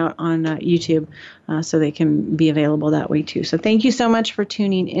broken out on YouTube so they can be available that way too. So thank you so much for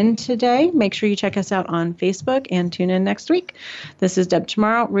tuning in today. Make sure you check us out on Facebook and tune in next week. This is Deb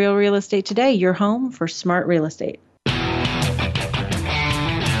Tomorrow, Real Real Estate Today, your home for smart real estate.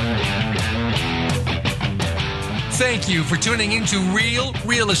 Thank you for tuning into Real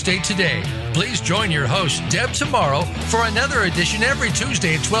Real Estate Today. Please join your host, Deb Tomorrow, for another edition every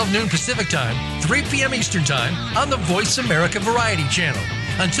Tuesday at 12 noon Pacific Time, 3 p.m. Eastern Time on the Voice America Variety Channel.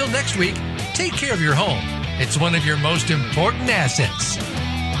 Until next week, take care of your home. It's one of your most important assets.